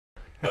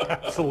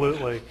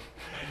Absolutely.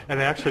 And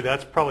actually,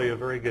 that's probably a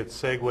very good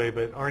segue.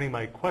 But Arnie,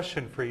 my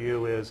question for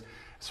you is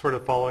sort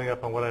of following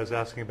up on what I was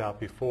asking about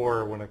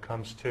before when it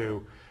comes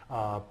to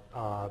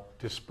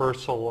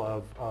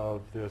dispersal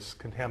of this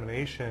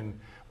contamination,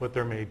 what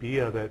there may be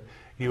of it.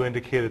 You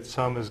indicated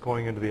some is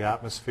going into the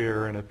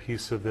atmosphere and a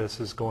piece of this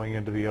is going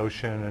into the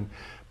ocean and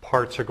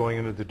parts are going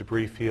into the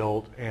debris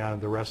field and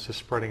the rest is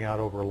spreading out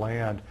over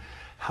land.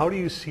 How do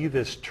you see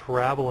this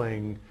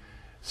traveling,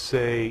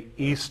 say,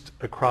 east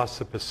across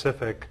the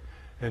Pacific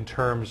in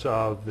terms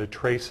of the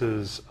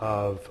traces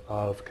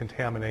of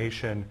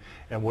contamination,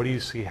 and what do you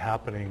see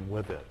happening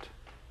with it?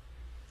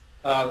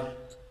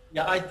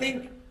 Yeah, I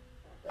think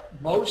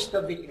most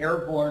of the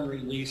airborne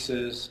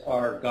releases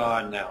are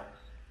gone now.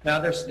 Now,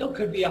 there still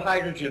could be a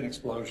hydrogen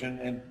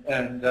explosion,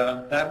 and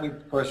that would,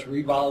 of course,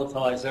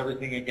 revolatilize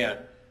everything again.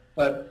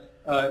 But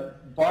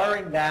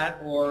barring that,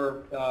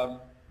 or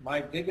my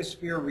biggest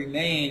fear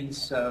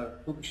remains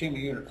Fukushima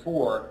Unit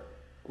 4,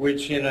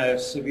 which in a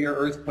severe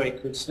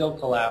earthquake could still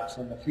collapse,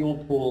 and the fuel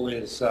pool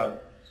is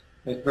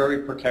very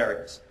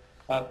precarious.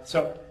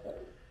 So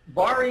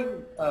barring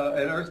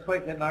an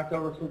earthquake that knocked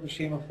over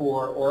Fukushima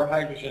 4 or a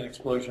hydrogen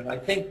explosion, I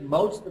think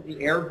most of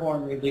the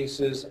airborne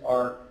releases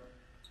are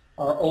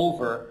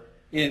over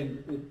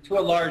to a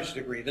large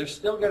degree. They're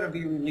still going to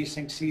be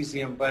releasing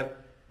cesium,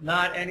 but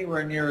not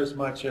anywhere near as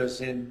much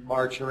as in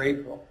March or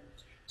April.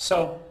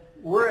 So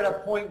we're at a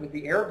point with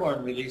the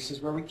airborne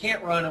releases where we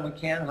can't run and we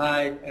can't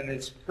hide, and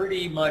it's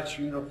pretty much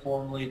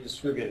uniformly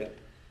distributed.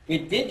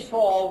 It did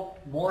fall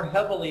more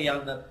heavily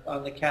on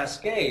the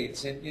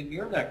Cascades in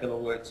your neck of the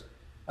woods.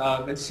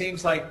 It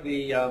seems like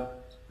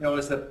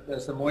as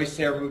the moist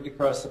air moved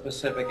across the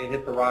Pacific, it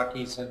hit the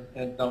Rockies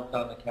and dumped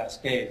on the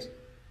Cascades.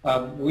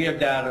 We have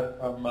data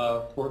from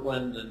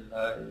Portland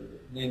and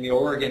in the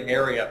Oregon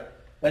area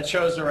that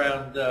shows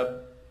around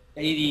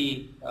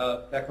 80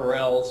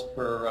 becquerels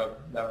per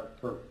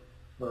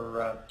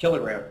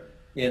kilogram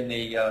in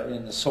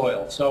the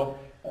soil. So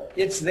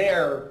it's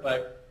there,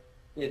 but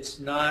it's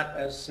not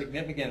as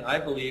significant, I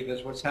believe,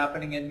 as what's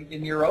happening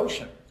in your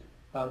ocean.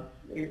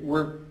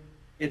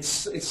 It's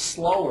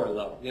slower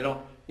though. You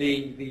know,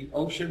 the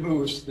ocean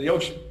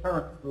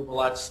currents move a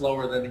lot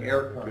slower than the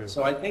air currents.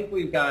 So I think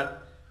we've got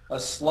a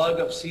slug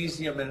of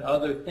cesium and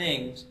other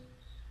things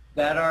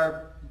that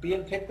are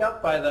being picked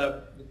up by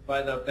the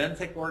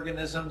benthic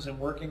organisms and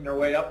working their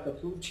way up the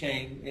food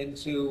chain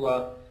into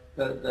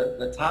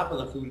the top of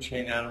the food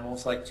chain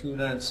animals like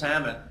tuna and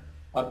salmon.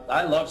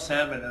 I love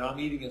salmon, and I'm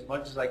eating as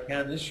much as I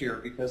can this year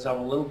because I'm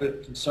a little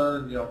bit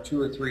concerned,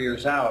 2 or 3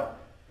 years out,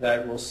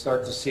 that we'll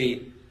start to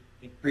see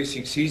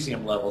increasing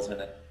cesium levels in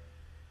it.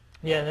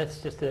 Yeah,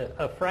 that's just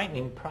a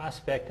frightening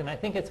prospect, and I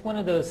think it's one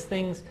of those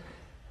things.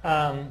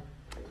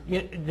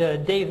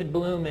 David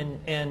Bloom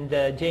and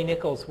Jay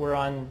Nichols were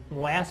on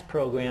last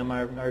program,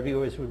 our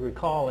viewers would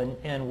recall,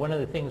 and one of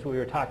the things we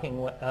were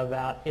talking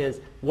about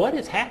is what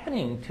is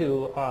happening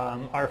to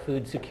our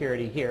food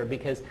security here,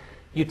 because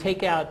you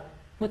take out,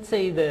 let's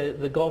say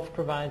the Gulf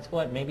provides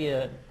what, maybe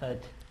a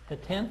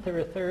tenth or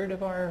a third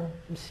of our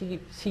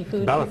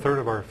seafood? About a third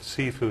of our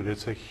seafood.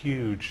 It's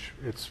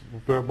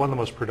one of the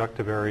most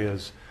productive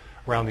areas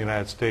around the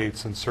United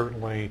States, and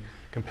certainly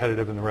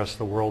competitive in the rest of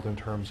the world in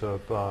terms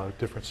of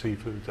different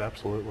seafoods,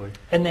 absolutely.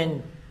 And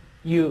then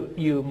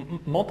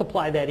you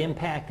multiply that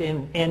impact,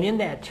 and in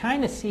that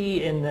China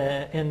Sea and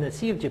the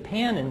Sea of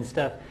Japan and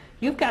stuff,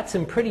 you've got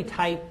some pretty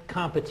tight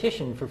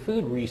competition for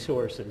food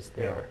resources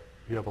there.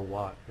 Yeah, you have a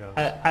lot,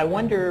 yeah. I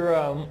wonder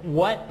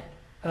what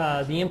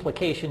the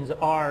implications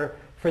are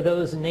for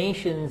those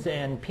nations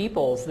and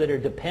peoples that are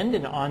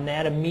dependent on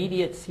that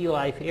immediate sea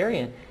life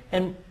area.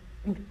 And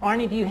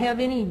Arnie, do you have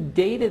any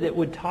data that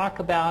would talk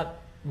about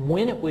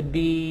when it would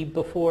be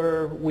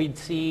before we'd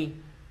see,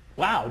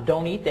 wow,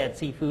 don't eat that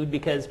seafood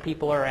because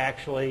people are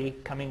actually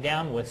coming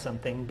down with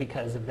something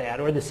because of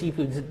that, or the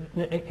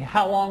seafoods,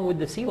 how long would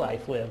the sea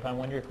life live? I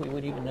wonder if we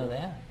would even know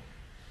that.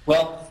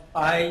 Well,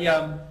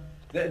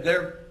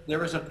 there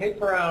was a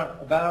paper out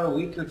about a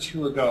week or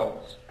two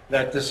ago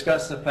that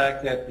discussed the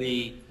fact that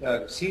the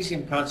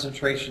cesium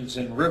concentrations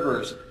in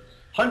rivers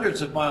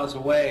hundreds of miles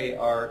away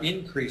are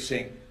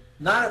increasing,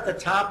 not at the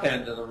top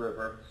end of the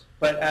river,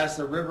 but as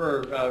the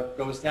river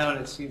goes down,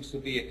 it seems to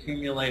be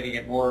accumulating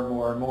it more and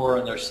more and more,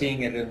 and they're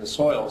seeing it in the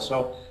soil.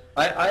 So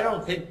I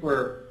don't think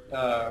we're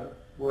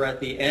at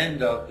the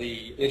end of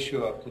the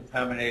issue of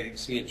contaminating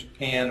Sea of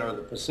Japan or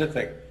the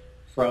Pacific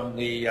from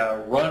the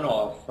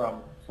runoff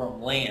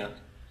from land.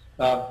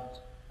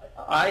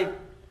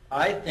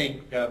 I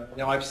think,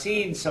 I've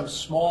seen some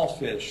small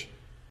fish,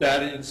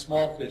 data in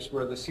small fish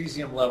where the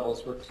cesium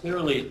levels were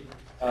clearly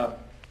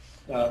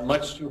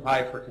much too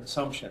high for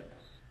consumption.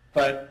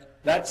 But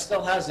that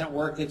still hasn't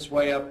worked its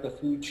way up the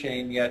food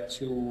chain yet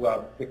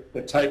to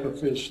the type of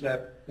fish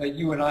that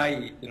you and I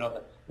eat,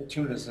 the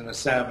tunas and the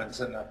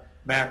salmons and the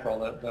mackerel,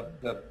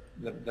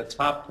 the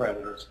top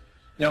predators.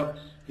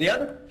 The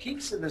other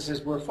piece of this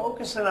is we're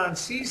focusing on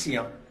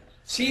cesium.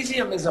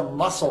 Cesium is a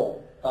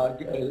muscle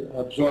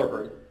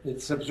absorber.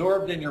 It's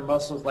absorbed in your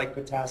muscles like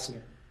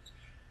potassium.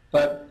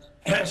 But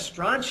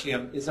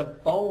strontium is a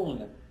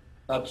bone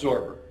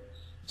absorber.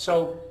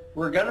 So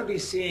we're going to be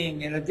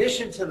seeing, in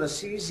addition to the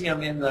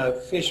cesium in the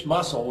fish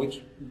muscle,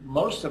 which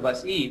most of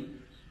us eat,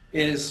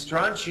 is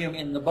strontium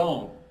in the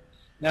bone.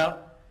 Now,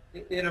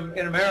 in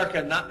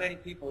America, not many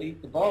people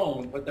eat the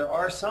bone, but there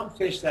are some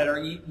fish that are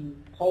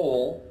eaten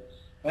whole,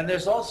 and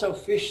there's also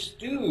fish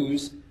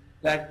stews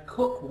that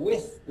cook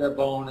with the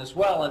bone as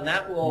well, and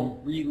that will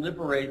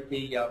re-liberate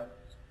the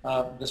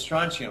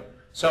strontium.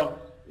 So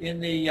in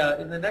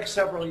the next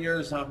several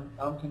years,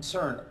 I'm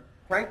concerned.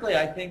 Frankly,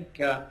 I think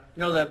you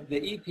know,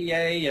 the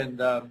EPA and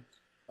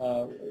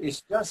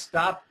it's just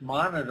stopped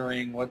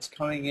monitoring what's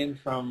coming in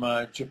from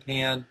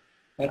Japan,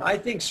 and I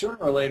think sooner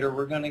or later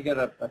we're going to get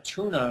a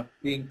tuna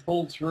being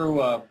pulled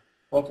through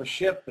off a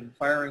ship and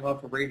firing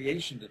off a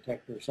radiation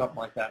detector or something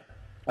like that.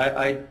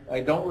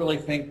 I don't really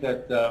think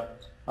that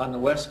on the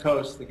West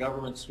Coast the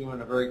government's doing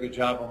a very good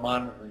job of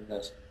monitoring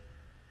this.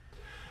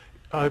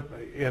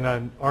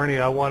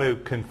 Arnie, I want to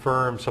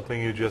confirm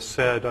something you just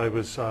said. I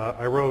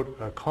wrote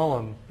a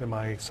column in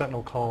my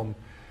Sentinel column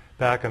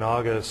back in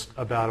August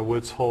about a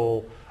Woods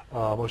Hole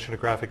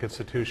Oceanographic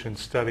Institution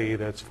study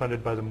that's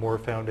funded by the Moore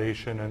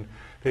Foundation, and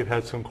they've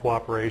had some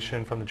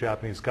cooperation from the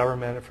Japanese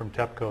government and from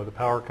TEPCO, the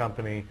power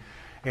company.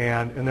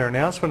 And in their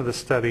announcement of the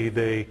study,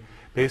 they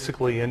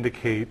basically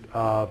indicate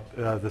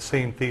the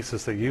same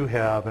thesis that you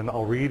have, and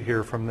I'll read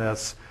here from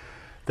this,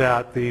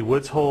 that the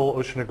Woods Hole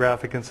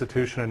Oceanographic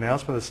Institution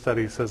announcement of the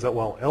study says that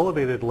while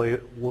elevated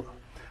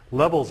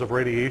levels of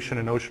radiation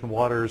in ocean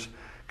waters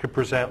could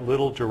present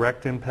little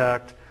direct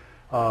impact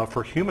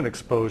for human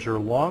exposure,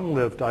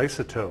 long-lived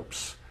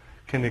isotopes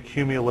can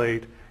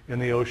accumulate in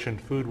the ocean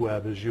food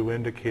web, as you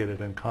indicated,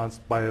 and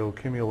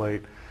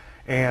bioaccumulate,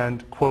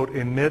 and, quote,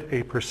 emit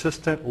a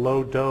persistent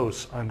low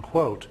dose,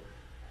 unquote,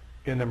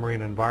 in the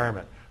marine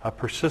environment. A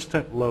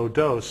persistent low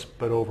dose,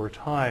 but over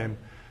time,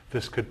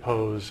 this could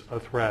pose a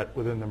threat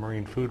within the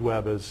marine food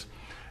web as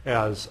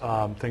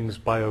things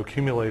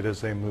bioaccumulate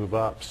as they move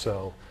up.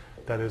 So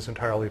that is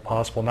entirely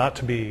possible. Not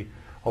to be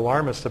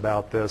alarmist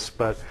about this,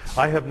 but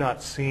I have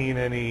not seen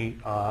any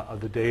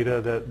of the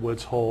data that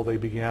Woods Hole, they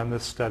began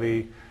this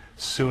study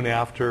soon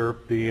after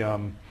the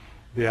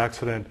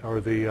accident,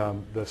 or the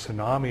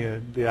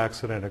tsunami, the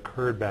accident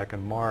occurred back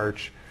in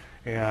March,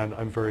 and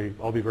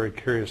I'll be very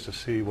curious to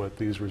see what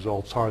these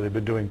results are. They've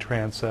been doing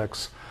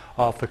transects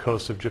off the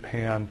coast of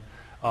Japan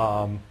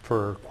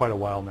for quite a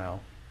while now.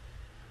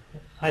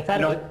 I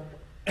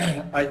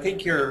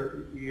think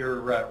you're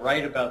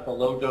right about the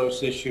low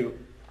dose issue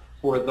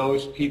for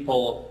those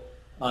people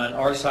on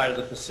our side of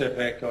the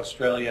Pacific,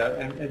 Australia,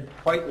 and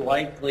quite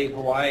likely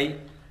Hawaii.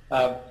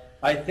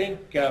 I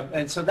think,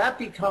 and so that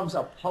becomes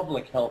a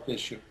public health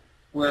issue,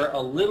 where a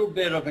little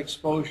bit of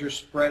exposure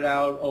spread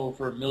out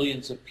over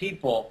millions of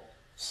people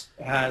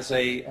has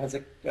a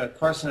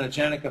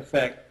carcinogenic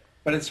effect.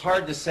 But it's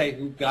hard to say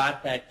who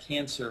got that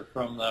cancer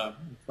from the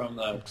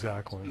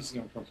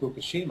cesium from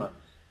Fukushima.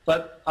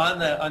 But on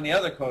the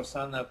other coast,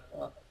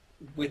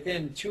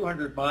 within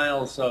 200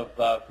 miles of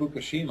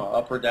Fukushima,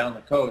 up or down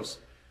the coast,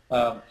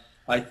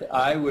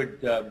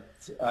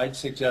 I'd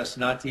suggest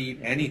not to eat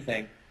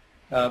anything,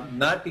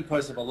 not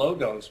because of a low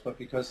dose, but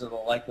because of the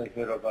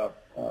likelihood of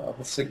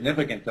a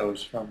significant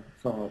dose from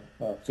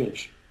a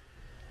fish.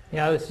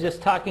 Yeah, I was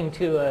just talking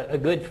to a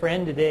good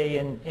friend today,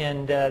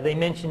 and they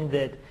mentioned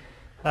that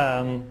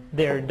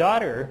their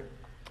daughter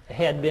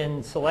had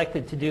been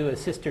selected to do a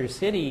sister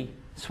city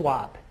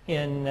swap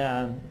in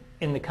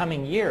the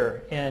coming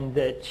year, and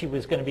that she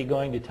was going to be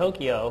going to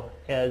Tokyo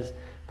as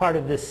part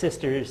of this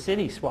sister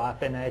city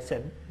swap. And I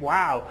said,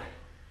 wow,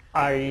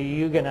 are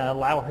you going to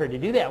allow her to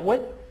do that?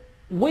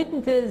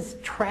 When does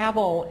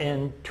travel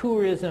and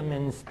tourism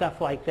and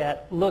stuff like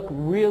that look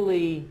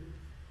really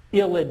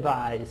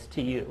ill-advised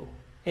to you?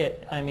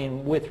 I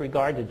mean, with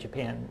regard to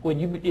Japan, would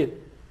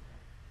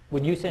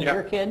you send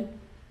your kid?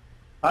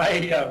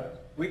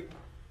 We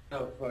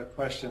have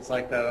questions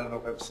like that on the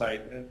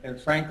website, and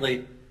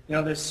frankly,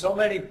 there's so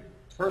many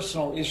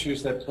personal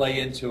issues that play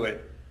into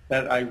it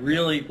that I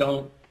really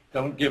don't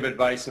give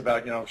advice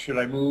about, should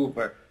I move,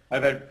 or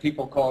I've had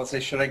people call and say,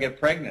 should I get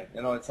pregnant?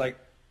 It's like,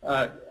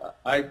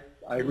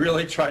 I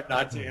really try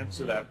not to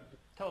answer that.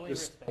 Totally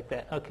respect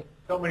that. Okay.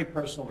 So many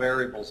personal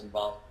variables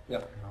involved.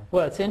 Yeah.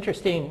 Well, it's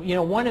interesting.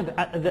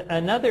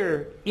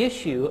 Another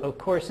issue, of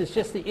course, is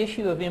just the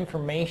issue of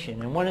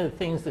information. And one of the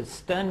things that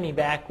stunned me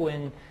back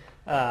when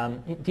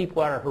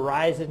Deepwater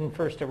Horizon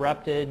first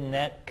erupted and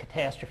that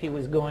catastrophe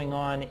was going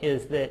on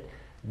is that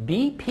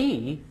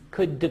BP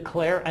could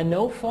declare a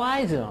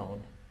no-fly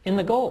zone in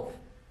the Gulf.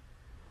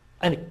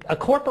 And a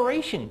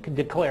corporation could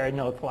declare a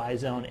no-fly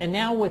zone. And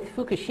now with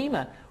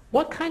Fukushima,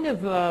 what kind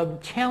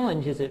of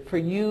challenge is it for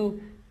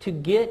you to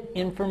get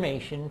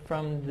information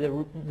from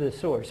the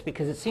source?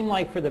 Because it seemed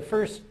like for the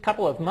first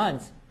couple of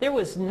months, there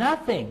was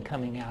nothing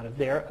coming out of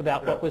there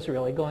about what was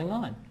really going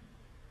on.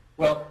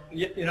 Well,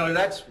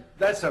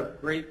 that's a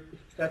great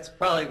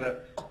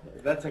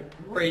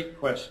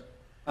question.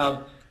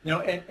 The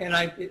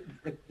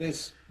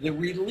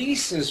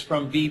releases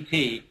from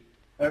BP.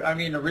 I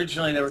mean,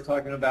 originally they were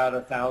talking about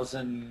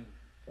 1,000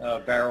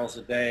 barrels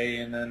a day,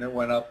 and then it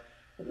went up.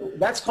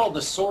 That's called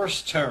the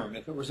source term.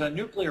 If it was a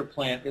nuclear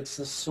plant, it's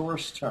the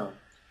source term.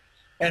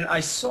 And I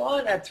saw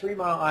it at 3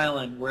 Mile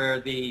Island, where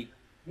the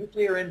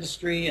nuclear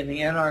industry and the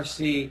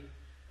NRC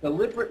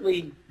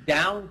deliberately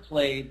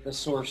downplayed the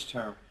source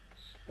term.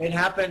 It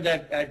happened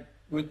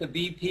with the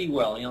BP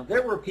well. You know,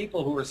 there were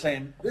people who were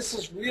saying, this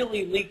is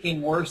really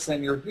leaking worse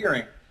than you're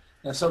hearing.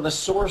 And so the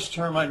source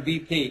term on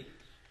BP.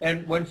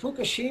 And when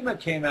Fukushima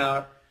came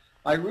out,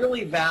 I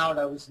really vowed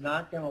I was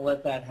not going to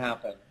let that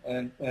happen.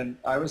 And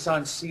I was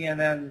on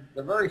CNN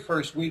the very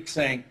first week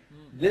saying,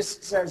 this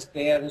is as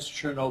bad as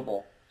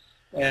Chernobyl.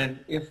 And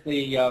if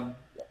the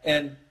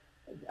and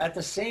at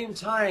the same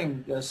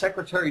time,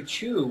 Secretary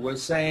Chu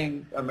was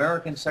saying,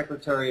 American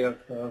Secretary of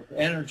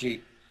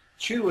Energy,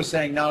 Chu was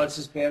saying, no, it's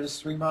as bad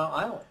as 3 Mile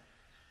Island.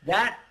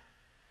 That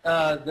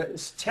the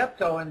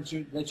TEPCO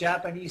and the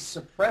Japanese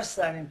suppressed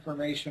that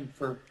information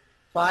for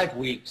 5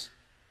 weeks.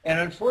 And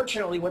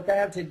unfortunately, what they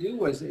had to do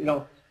was, you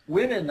know,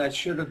 women that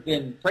should have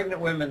been, pregnant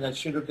women that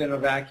should have been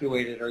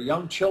evacuated, or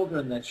young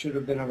children that should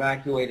have been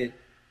evacuated,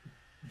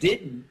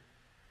 didn't,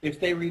 if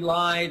they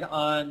relied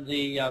on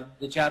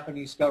the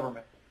Japanese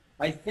government.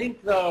 I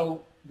think,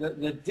 though,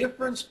 the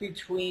difference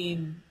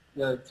between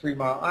the 3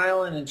 Mile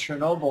Island and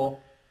Chernobyl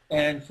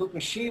and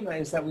Fukushima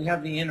is that we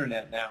have the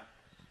internet now,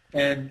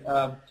 and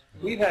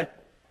we've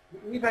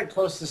had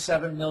close to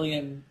 7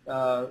 million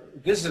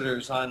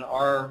visitors on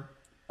our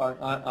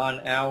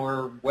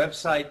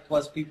website,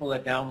 plus people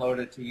that download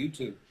it to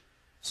YouTube,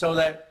 so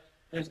that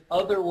there's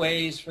other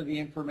ways for the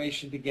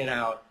information to get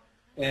out,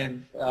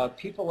 and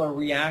people are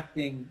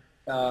reacting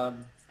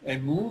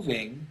and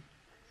moving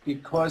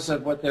because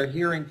of what they're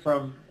hearing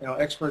from, you know,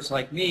 experts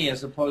like me,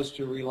 as opposed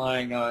to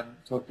relying on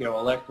Tokyo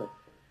Electric.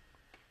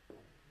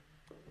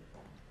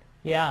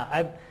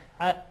 Yeah,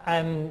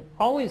 I'm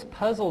always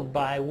puzzled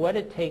by what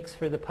it takes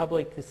for the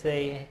public to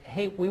say,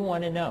 hey, we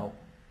want to know.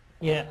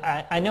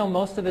 Yeah, I know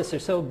most of us are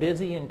so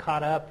busy and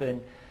caught up,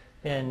 and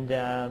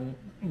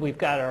we've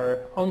got our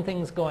own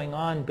things going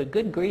on, but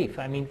good grief,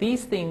 I mean,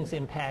 these things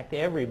impact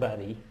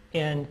everybody,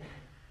 and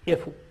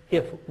if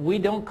we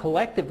don't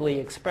collectively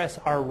express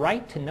our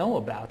right to know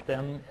about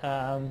them,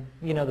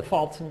 you know, the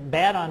fault's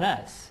bad on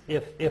us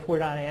if we're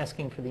not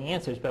asking for the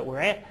answers, but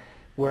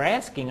we're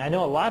asking. I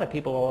know a lot of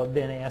people have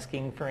been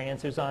asking for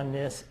answers on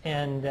this,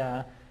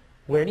 and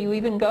where do you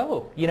even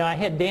go? You know, I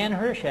had Dan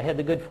Hirsch. I had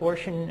the good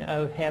fortune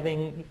of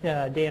having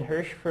Dan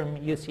Hirsch from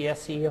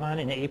UCSC on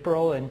in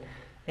April,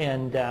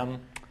 and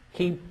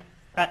he,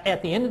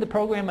 at the end of the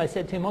program, I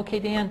said to him, okay,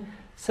 Dan,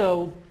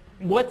 so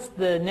what's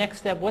the next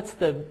step? What's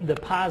the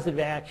positive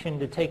action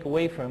to take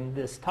away from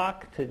this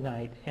talk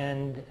tonight?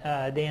 And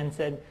Dan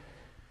said,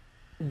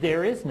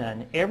 there is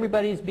none.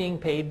 Everybody's being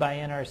paid by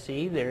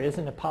NRC. There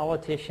isn't a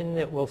politician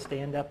that will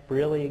stand up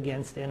really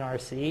against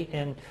NRC.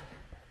 And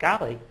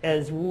golly,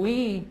 as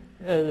we,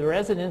 the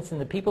residents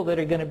and the people that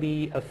are going to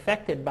be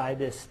affected by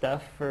this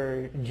stuff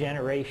for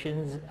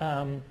generations,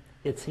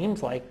 it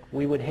seems like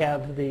we would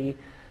have the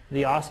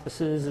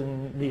auspices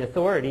and the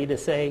authority to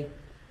say,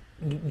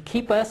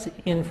 keep us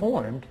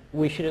informed.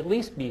 We should at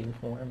least be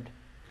informed.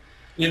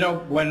 You know,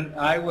 when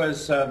I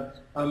was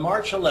on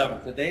March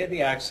 11th, the day of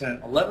the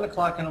accident, 11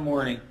 o'clock in the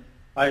morning,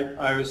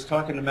 I was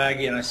talking to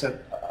Maggie and I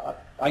said,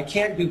 I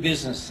can't do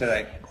business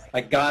today.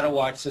 I got to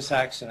watch this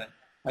accident.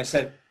 I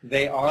said,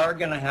 they are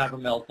going to have a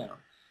meltdown.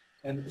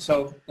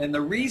 And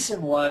the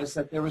reason was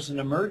that there was an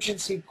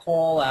emergency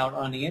call out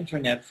on the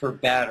internet for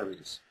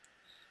batteries.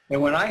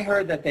 And when I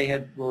heard that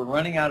they were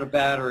running out of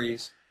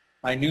batteries,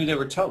 I knew they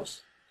were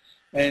toast.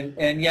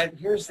 And yet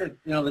here's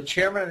the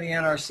chairman of the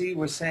NRC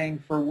was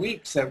saying for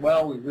weeks that,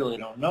 well, we really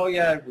don't know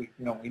yet. We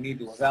need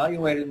to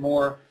evaluate it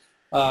more.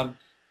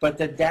 But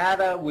the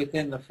data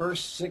within the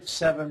first 6,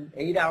 7,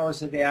 8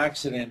 hours of the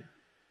accident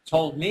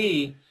told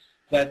me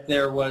that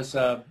there was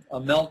a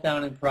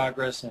meltdown in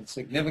progress and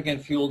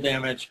significant fuel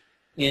damage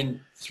in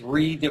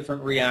 3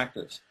 different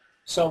reactors.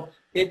 So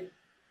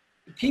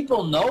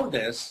people know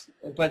this,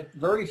 but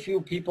very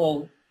few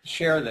people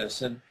share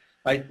this. And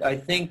I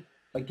think,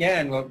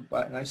 again,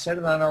 and I said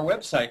it on our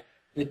website,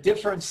 the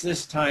difference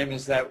this time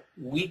is that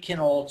we can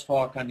all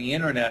talk on the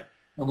internet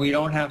and we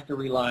don't have to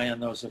rely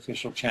on those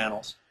official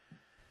channels.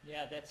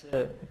 Yeah, that's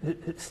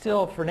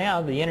still, for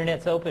now, the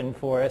internet's open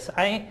for us.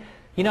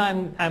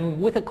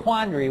 I'm with a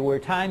quandary where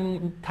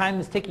time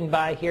is ticking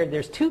by here.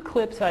 There's 2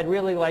 clips I'd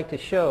really like to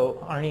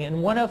show, Arnie,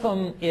 and one of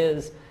them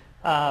is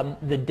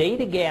the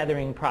data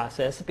gathering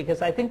process,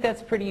 because I think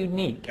that's pretty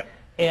unique. Yep.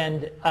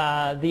 And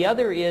the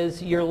other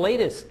is your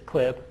latest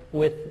clip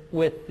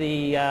with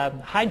the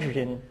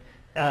hydrogen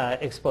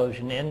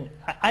explosion. And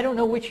I don't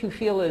know which you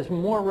feel is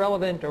more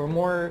relevant or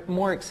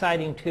more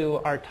exciting to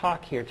our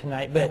talk here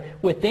tonight. But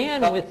with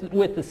Dan,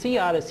 with the Sea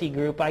Odyssey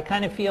group, I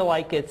kind of feel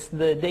like it's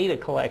the data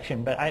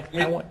collection. But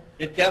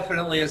it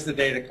definitely is the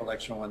data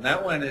collection one.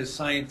 That one is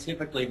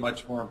scientifically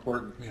much more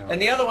important. Yeah.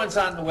 And the other one's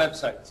on the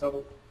website. So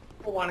if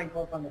people want to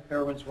go up on the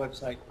Fairwinds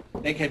website,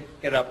 they can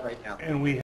get up right now. And we